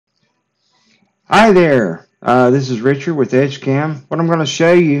Hi there, this is Richard with Edgecam. What I'm going to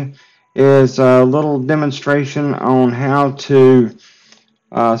show you is a little demonstration on how to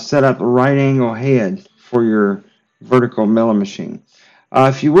set up a right angle head for your vertical milling machine.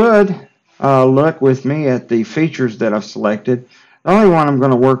 If you would, look with me at the features that I've selected. The only one I'm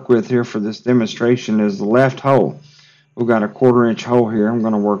going to work with here for this demonstration is the left hole. We've got a 1/4 inch hole here I'm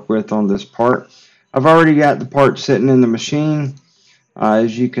going to work with on this part. I've already got the part sitting in the machine.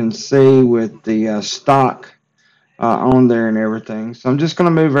 As you can see with the stock on there and everything. So I'm just going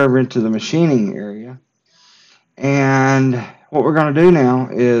to move over into the machining area. And what we're going to do now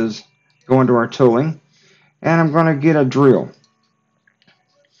is go into our tooling. And I'm going to get a drill.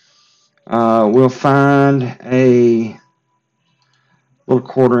 We'll find a little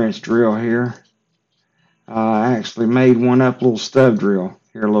 1/4 inch drill here. I actually made one up, little stub drill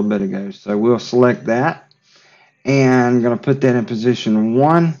here a little bit ago. So we'll select that. And I'm going to put that in position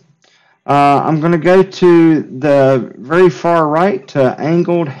 1. I'm going to go to the very far right to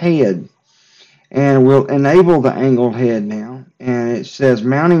angled head, and we'll enable the angled head now, and it says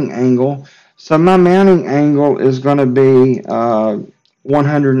mounting angle. So my mounting angle is going to be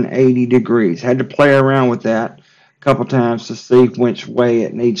 180 degrees. Had to play around with that a couple times to see which way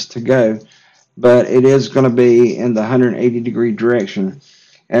it needs to go, but it is going to be in the 180 degree direction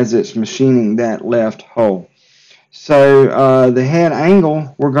as it's machining that left hole. So the head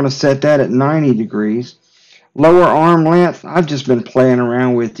angle, we're going to set that at 90 degrees. Lower arm length, I've just been playing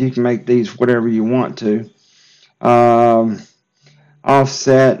around with. You can make these whatever you want to.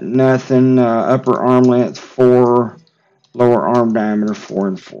 Offset, nothing. Upper arm length 4, lower arm diameter 4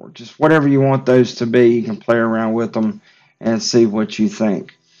 and 4. Just whatever you want those to be, you can play around with them and see what you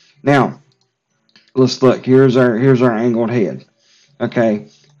think. Now, let's look. Here's our angled head. Okay.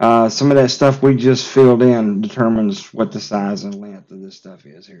 Some of that stuff we just filled in determines what the size and length of this stuff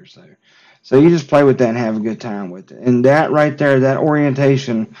is here. So you just play with that and have a good time with it. And that right there, that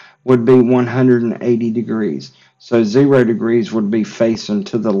orientation would be 180 degrees. So 0 degrees would be facing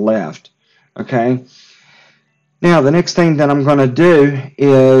to the left. Okay. Now the next thing that I'm going to do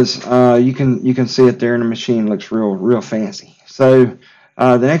is you can see it there in the machine. It looks real fancy. So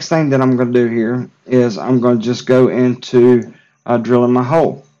the next thing that I'm going to do here is I'm going to just go into drilling my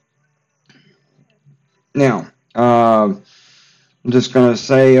hole. Now, I'm just going to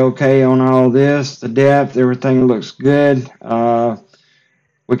say okay on all this. The depth, everything looks good.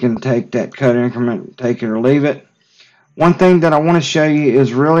 We can take that cut increment, take it or leave it. One thing that I want to show you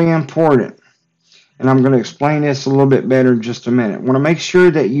is really important, and I'm going to explain this a little bit better in just a minute. I want to make sure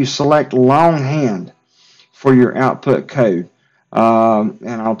that you select longhand for your output code.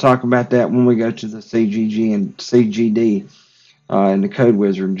 And I'll talk about that when we go to the CGG and CGD in the code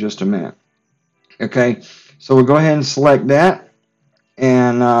wizard in just a minute. Okay, so we'll go ahead and select that,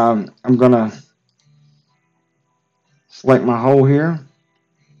 and I'm going to select my hole here.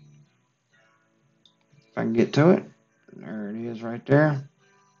 If I can get to it. There it is right there.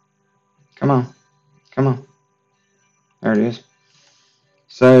 Come on. There it is.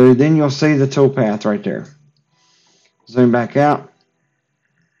 So then you'll see the toolpath right there. Zoom back out,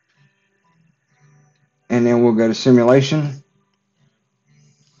 and then we'll go to simulation.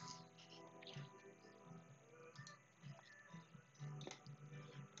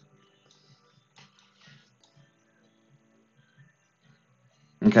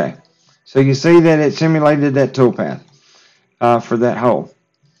 Okay, so you see that it simulated that toolpath for that hole.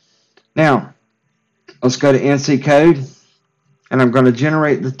 Now, let's go to NC code, and I'm going to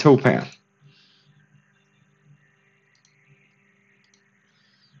generate the toolpath.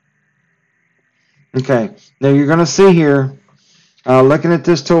 Okay, now you're going to see here, looking at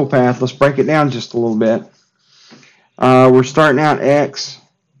this toolpath, let's break it down just a little bit. We're starting out X,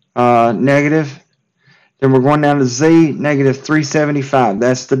 negative. Then we're going down to Z, negative 375.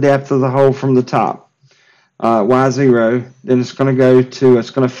 That's the depth of the hole from the top. Y 0. Then it's going to go to, it's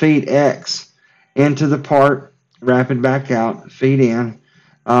going to feed X into the part, wrap it back out, feed in.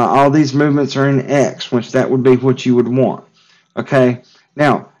 All these movements are in X, which that would be what you would want. Okay.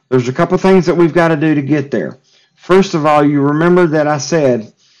 Now, there's a couple things that we've got to do to get there. First of all, you remember that I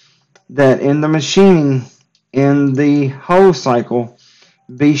said that in the machining, in the hole cycle,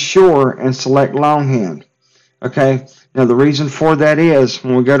 be sure and select longhand. Okay, now the reason for that is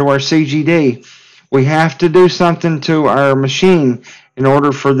when we go to our CGD, we have to do something to our machine in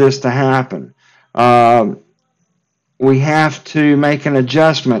order for this to happen. We have to make an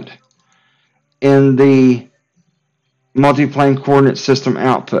adjustment in the multi-plane coordinate system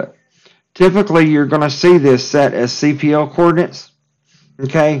output. Typically, you're going to see this set as CPL coordinates.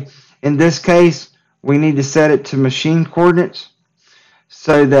 Okay, in this case, we need to set it to machine coordinates.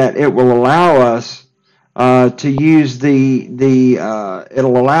 so that it will allow us to use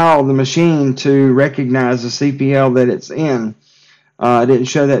it'll allow the machine to recognize the CPL that it's in. I didn't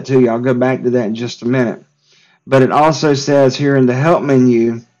show that to you. I'll go back to that in just a minute. But it also says here in the help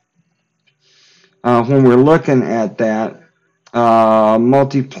menu, when we're looking at that,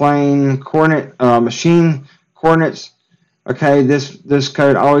 multi-plane coordinate, machine coordinates. Okay, this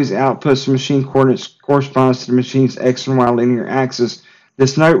code always outputs the machine coordinates corresponds to the machine's X and Y linear axis.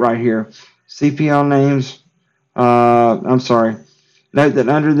 This note right here, CPL names, I'm sorry. Note that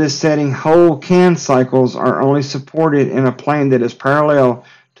under this setting, whole CAN cycles are only supported in a plane that is parallel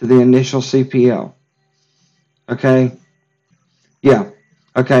to the initial CPL. Okay? Yeah.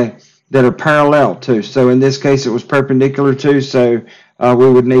 Okay. That are parallel to. So in this case, it was perpendicular to. So we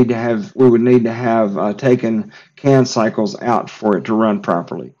would need to have taken CAN cycles out for it to run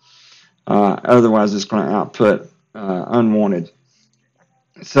properly. Otherwise, it's going to output unwanted.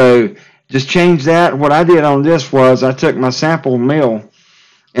 So just change that. What I did on this was I took my sample mill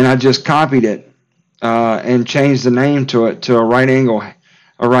and I just copied it and changed the name to it to a right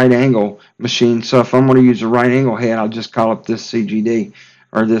angle machine. So if I'm going to use a right angle head, I'll just call up this CGD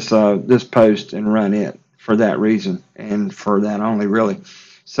or this post and run it for that reason and for that only, really.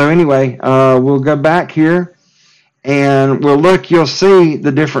 So anyway, we'll go back here and we'll look. You'll see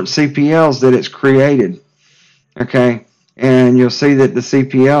the different CPLs that it's created. Okay, and you'll see that the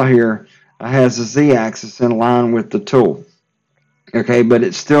CPL here has a Z-axis in line with the tool. Okay, but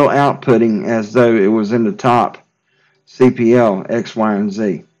it's still outputting as though it was in the top CPL X, Y, and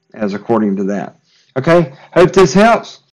Z as according to that. Okay, hope this helps.